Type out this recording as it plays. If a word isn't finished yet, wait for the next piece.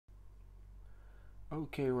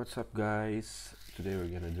Okay, what's up guys? Today we're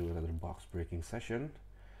gonna do another box breaking session,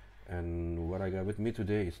 and what I got with me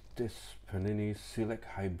today is this Panini Select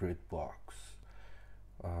Hybrid box.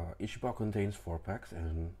 Each box contains 4 packs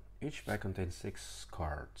and each pack contains 6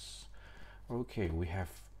 cards. Okay, we have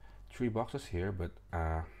 3 boxes here, but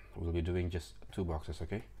we'll be doing just 2 boxes,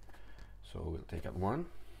 okay? So we'll take out one.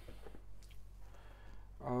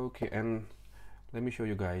 Okay, and let me show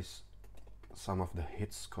you guys some of the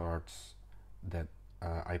hits cards that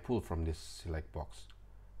I pulled from this select box.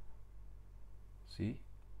 See,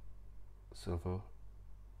 silver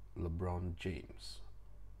LeBron James,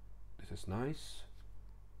 this is nice.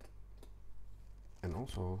 And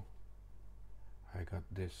also I got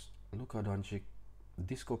this Luka Doncic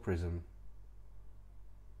Disco Prism.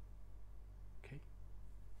 Okay,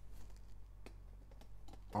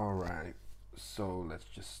 all right, so let's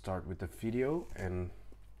just start with the video, and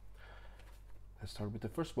let's start with the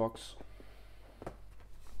first box.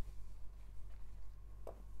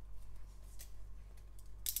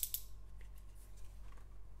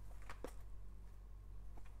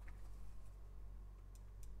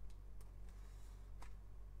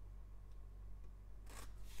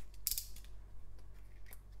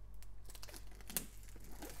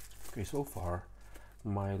 Okay, so far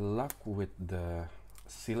my luck with the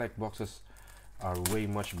select boxes are way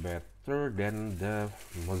much better than the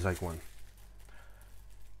mosaic one.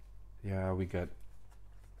 Yeah, we got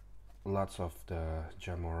lots of the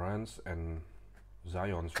Ja Morants and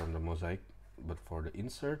Zions from the mosaic, but for the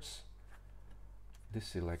inserts, this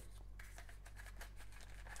select,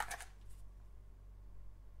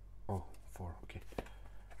 oh, 4,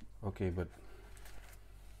 okay, but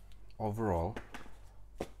overall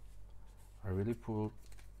I really pulled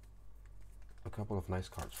a couple of nice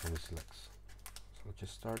cards from the selects. So let's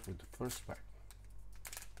just start with the first pack.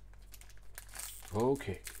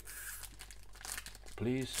 Okay,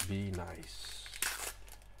 please be nice.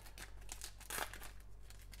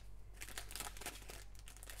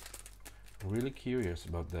 I'm really curious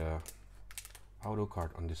about the auto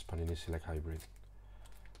card on this Panini Select Hybrid.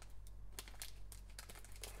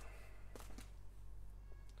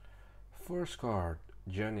 First card,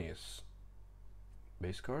 Giannis,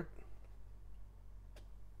 base card.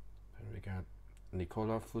 Then we got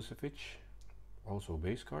Nikola Vucevic, also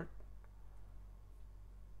base card.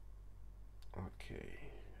 Okay,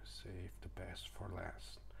 save the best for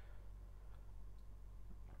last.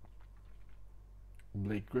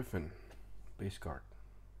 Blake Griffin, base card.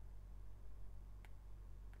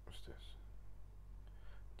 What's this?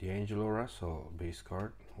 D'Angelo Russell, base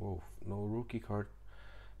card. Whoa, no rookie card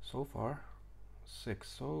so far.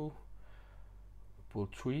 6, so pull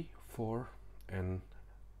 3, 4, and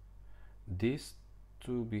these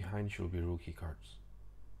 2 behind should be rookie cards.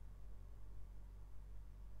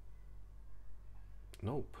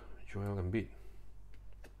 Nope, Joel Embiid,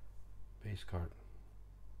 base card.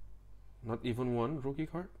 Not even one rookie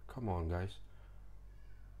card? Come on guys.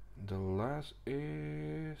 The last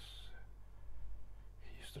is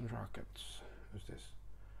Houston Rockets. Who's this?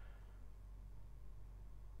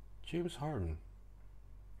 James Harden,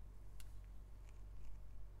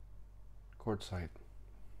 courtside.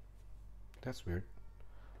 That's weird.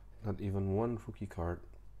 Not even one rookie card,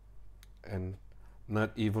 and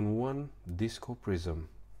not even one Disco Prism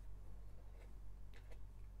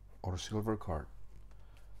or silver card.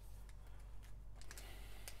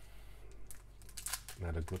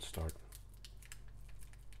 Not a good start.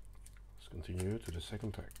 Let's continue to the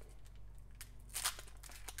second pack.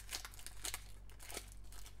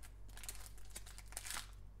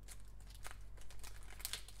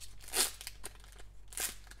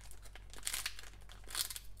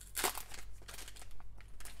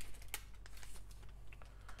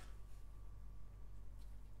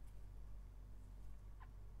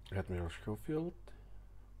 Admiral Schofield,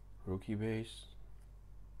 rookie base.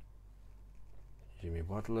 Jimmy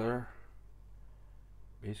Butler,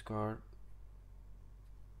 base card.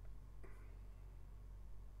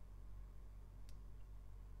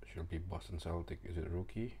 Should be Boston Celtic. Is it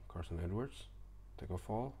rookie? Carson Edwards, take a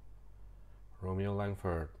fall. Romeo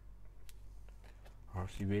Langford,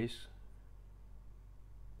 RC base.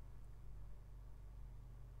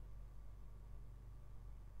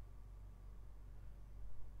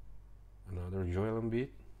 Another Joel Embiid,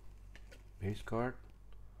 base card.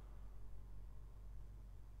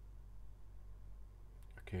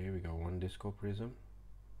 Okay, we got one Disco Prism.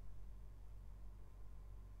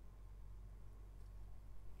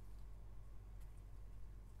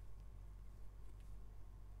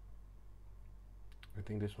 I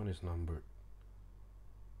think this one is numbered.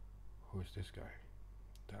 Who is this guy?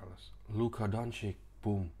 Dallas. Luka Doncic,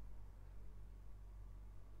 boom.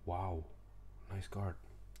 Wow, nice card.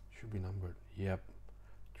 Should be numbered. Yep,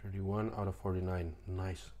 31 out of 49.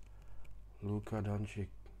 Nice. Luka Doncic.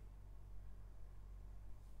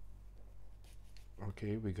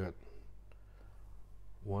 Okay, we got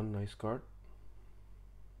one nice card,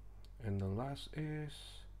 and the last is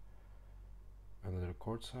another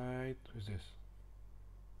courtside. Who's this?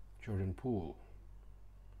 Jordan Poole.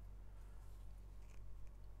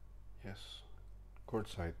 Yes,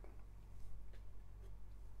 courtside.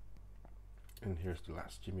 And here's the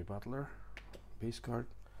last Jimmy Butler base card.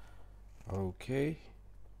 Okay.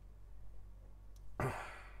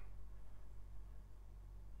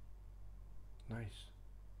 Nice.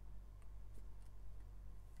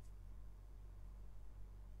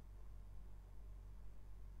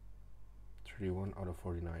 One out of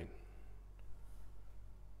 49.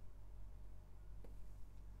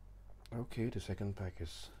 Okay, the second pack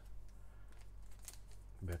is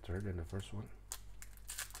better than the first one.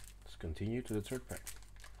 Let's continue to the third pack.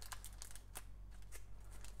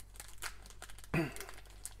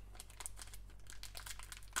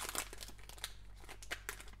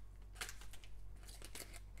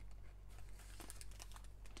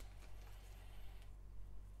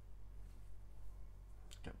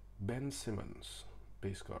 Got Ben Simmons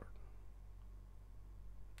base card.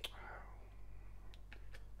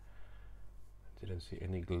 Didn't see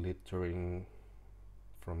any glittering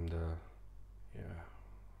from the, yeah,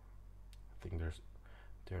 I think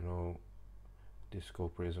there are no disco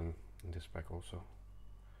prism in this pack also.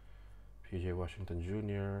 PJ Washington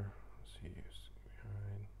Jr. Let's see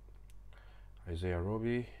behind. Isaiah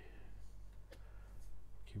Roby,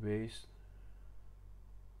 key base.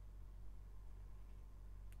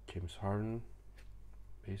 James Harden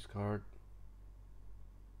base card.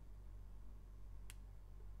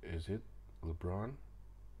 Is it LeBron?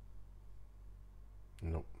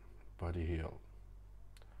 Nope. Buddy Hield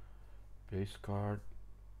base card.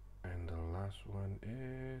 And the last one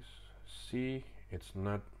is C. It's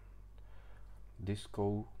not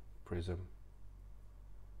disco prism.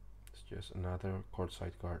 It's just another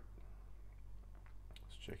courtside card.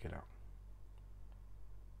 Let's check it out.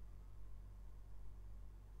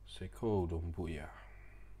 Sekou Doumbouya.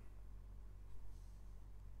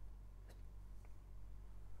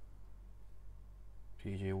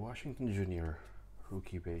 PJ Washington Jr.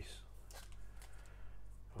 rookie base.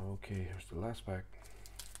 Okay, here's the last pack.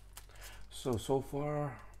 So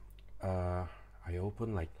far I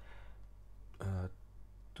opened like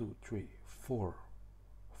 2, 3,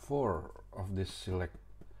 4 of this select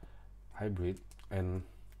hybrid and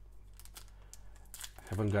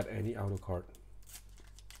haven't got any auto card.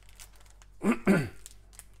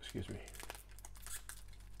 Excuse me.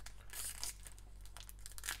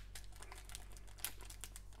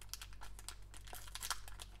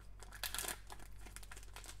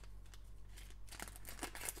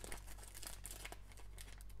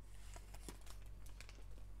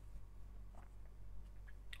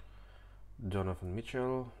 Donovan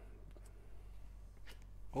Mitchell.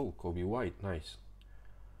 Oh, Kobe White, nice.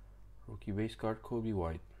 Rookie base card, Kobe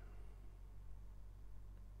White.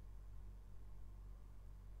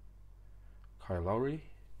 Kyle Lowry,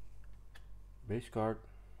 base card.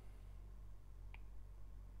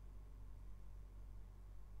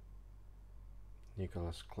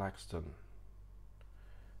 Nicholas Claxton,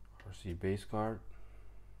 RC base card.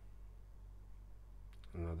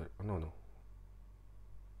 Another, oh no,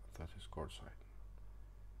 I thought it's courtside.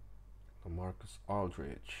 LaMarcus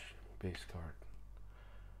Aldridge, base card.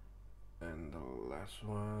 And the last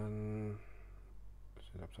one, is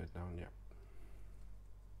it upside down? Yep.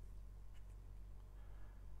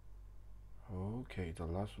 Okay, the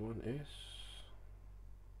last one is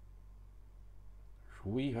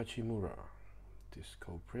Rui Hachimura,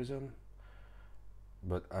 Disco Prism,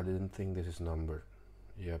 but I didn't think this is numbered.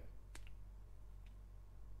 Yep,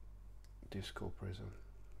 Disco Prism,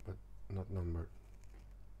 but not numbered.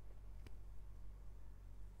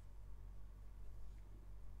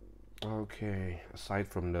 Okay, aside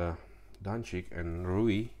from the Doncic and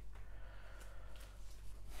Rui,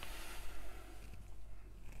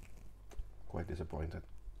 quite disappointed.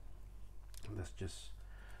 Let's just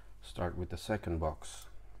start with the second box.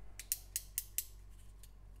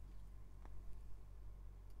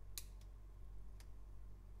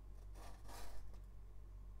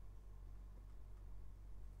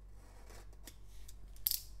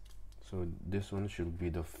 So this one should be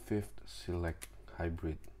the 5th select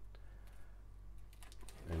hybrid,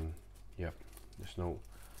 and yep, there's no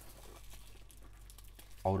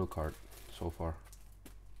auto card so far.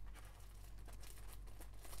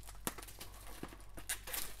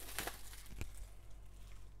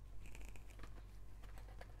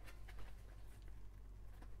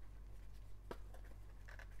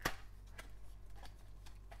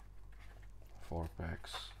 4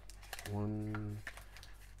 packs. 1,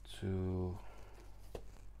 2,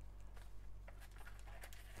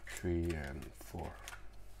 3, and 4.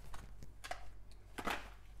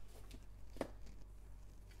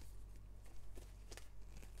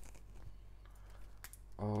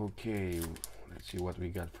 Okay, let's see what we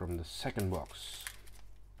got from the second box.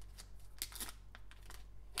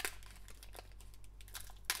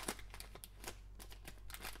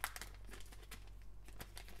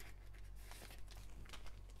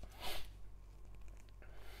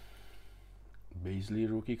 Beasley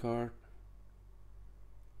rookie card.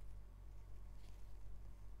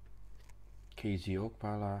 KZ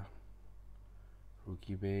Okpala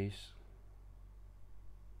rookie base.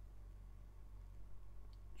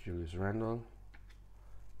 Julius Randle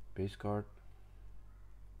base card.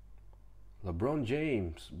 LeBron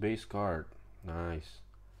James base card. Nice.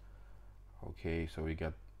 Okay, so we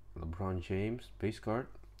got LeBron James base card,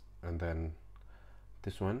 and then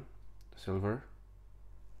this one, the silver.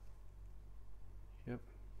 Yep.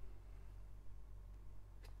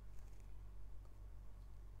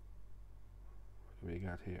 What do we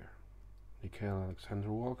got here? Nickeil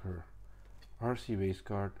Alexander-Walker RC base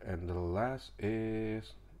card, and the last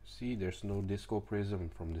is, see, there's no Disco Prism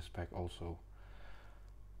from this pack also.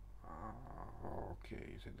 Okay,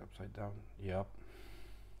 is it upside down? Yep.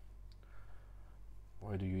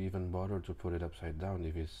 Why do you even bother to put it upside down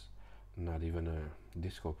if it's not even a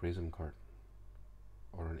Disco Prism card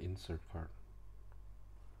or an insert card?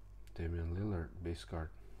 Damian Lillard base card.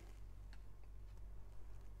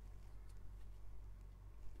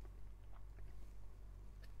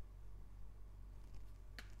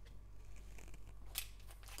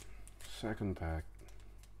 Second pack.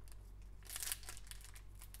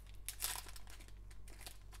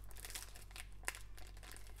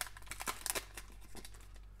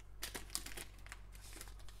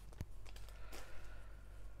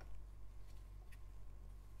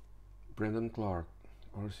 Brandon Clark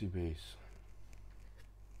RC base.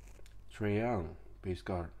 Trae Young base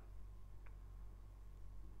card.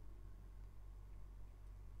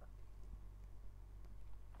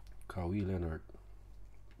 Kawhi Leonard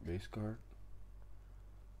base card.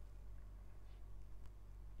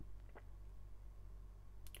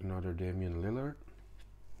 Another Damian Lillard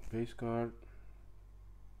base card.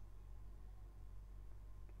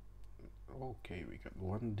 Okay, we got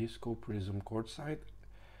one Disco Prism courtside,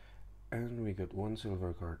 and we got one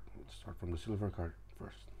silver card. Let's start from the silver card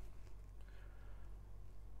first.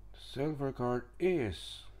 The silver card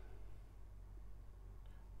is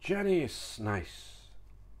Giannis. Nice.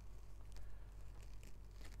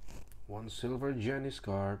 One silver Giannis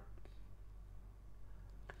card.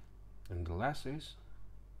 And the last is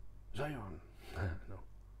Zion. No,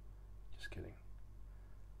 just kidding.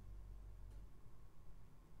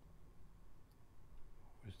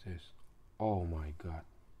 Who's this? Oh my god.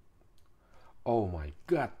 Oh my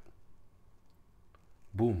god.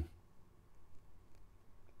 Boom.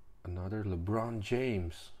 Another LeBron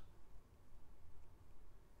James.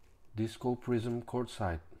 Disco Prism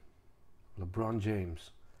courtside. LeBron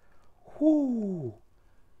James. Whoo!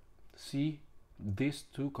 See, these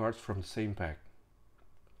two cards from the same pack.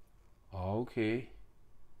 Okay.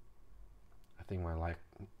 I think my luck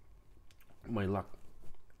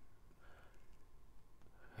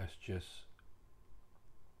has just.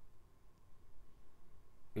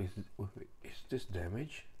 Is this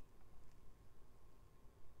damage?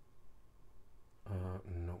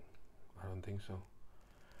 No, I don't think so.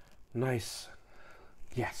 Nice.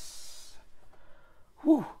 Yes.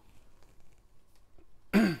 Whew.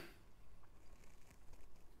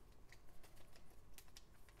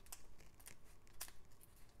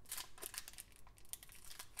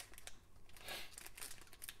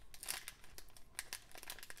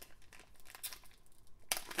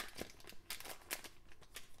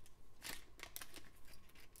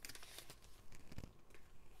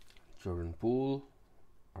 Jordan Poole,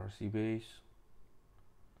 RC base.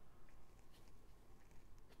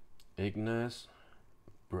 Ignas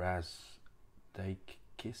Brazdeikis.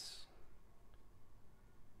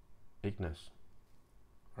 Ignas,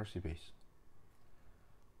 RC base.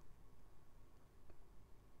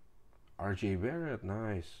 RJ Barrett,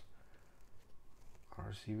 nice.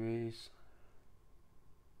 RC base.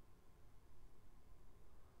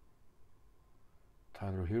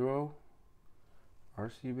 Tyler Hero,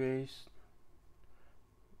 RC base.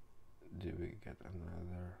 Did we get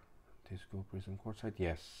another Disco Prism courtside?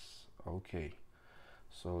 Yes. Okay.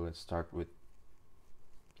 So let's start with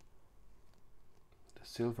the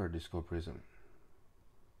silver Disco Prism.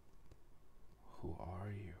 Who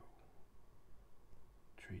are you?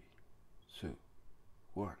 3, 2,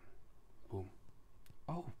 1. Boom.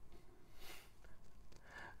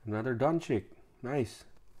 Another Doncic. Nice.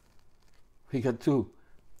 We got two.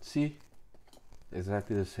 See?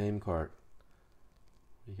 Exactly the same card.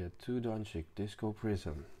 We got two Doncic. Disco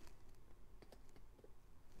Prism.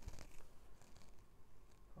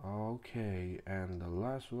 Okay, and the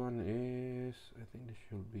last one is, I think this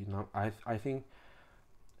should be now. I think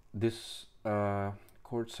this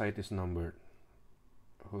court site is numbered.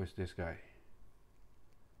 Who is this guy?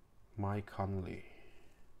 Mike Conley.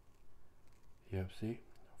 Yep, see?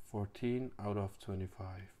 14 out of 25.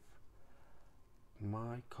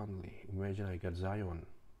 Mike Conley. Imagine I got Zion.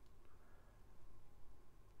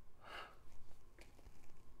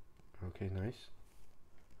 Okay, nice.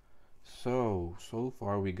 So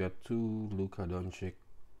far we got two Luka Doncic.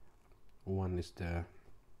 One is the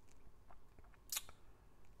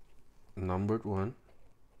numbered one,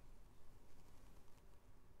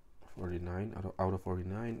 49 out of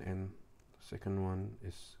 49, and the second one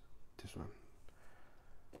is this one.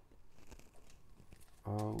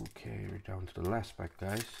 Okay, we're down to the last pack,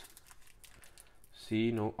 guys.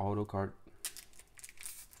 See, no auto card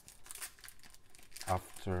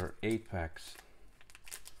after 8 packs.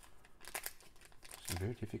 It's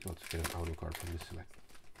very difficult to get an auto card from the Select.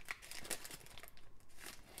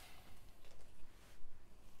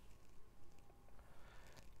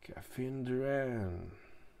 Kevin Durant,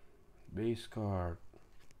 base card.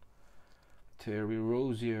 Terry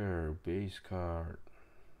Rozier, base card.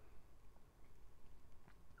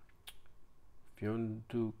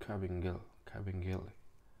 Fiondu Kabengele,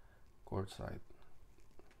 courtside.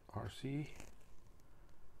 RC.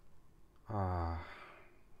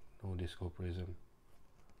 No Disco Prism.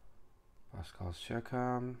 Pascal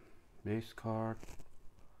Siakam, base card.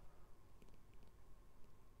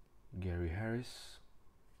 Gary Harris,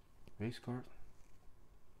 base card.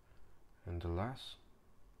 And the last,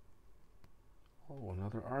 oh,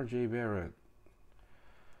 another RJ Barrett,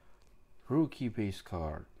 rookie base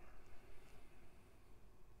card.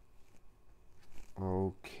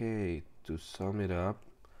 Okay, to sum it up,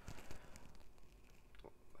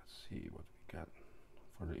 let's see what we got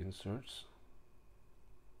for the inserts.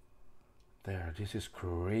 There, this is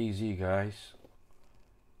crazy, guys.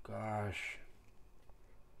 Gosh.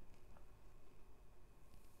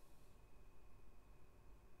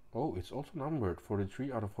 Oh, it's also numbered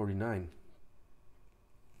 43 out of 49.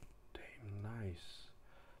 Damn nice.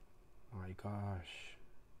 My gosh.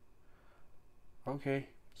 Okay,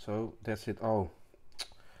 so that's it. Oh,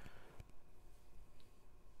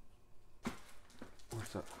 where's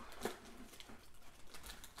that?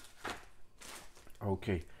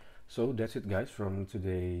 Okay, so that's it, guys, from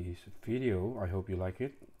today's video. I hope you like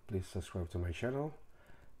it. Please subscribe to my channel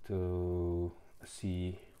to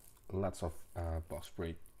see lots of box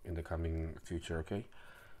break in the coming future. Okay,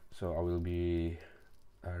 so I will be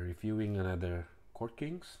reviewing another Court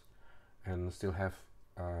Kings, and still have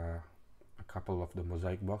a couple of the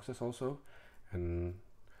mosaic boxes also, and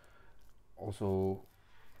also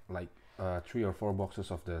like 3 or 4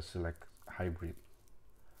 boxes of the Select hybrid.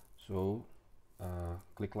 So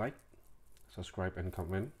click like, subscribe, and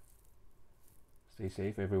comment. Stay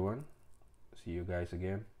safe, everyone. See you guys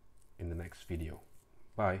again in the next video.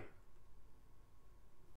 Bye.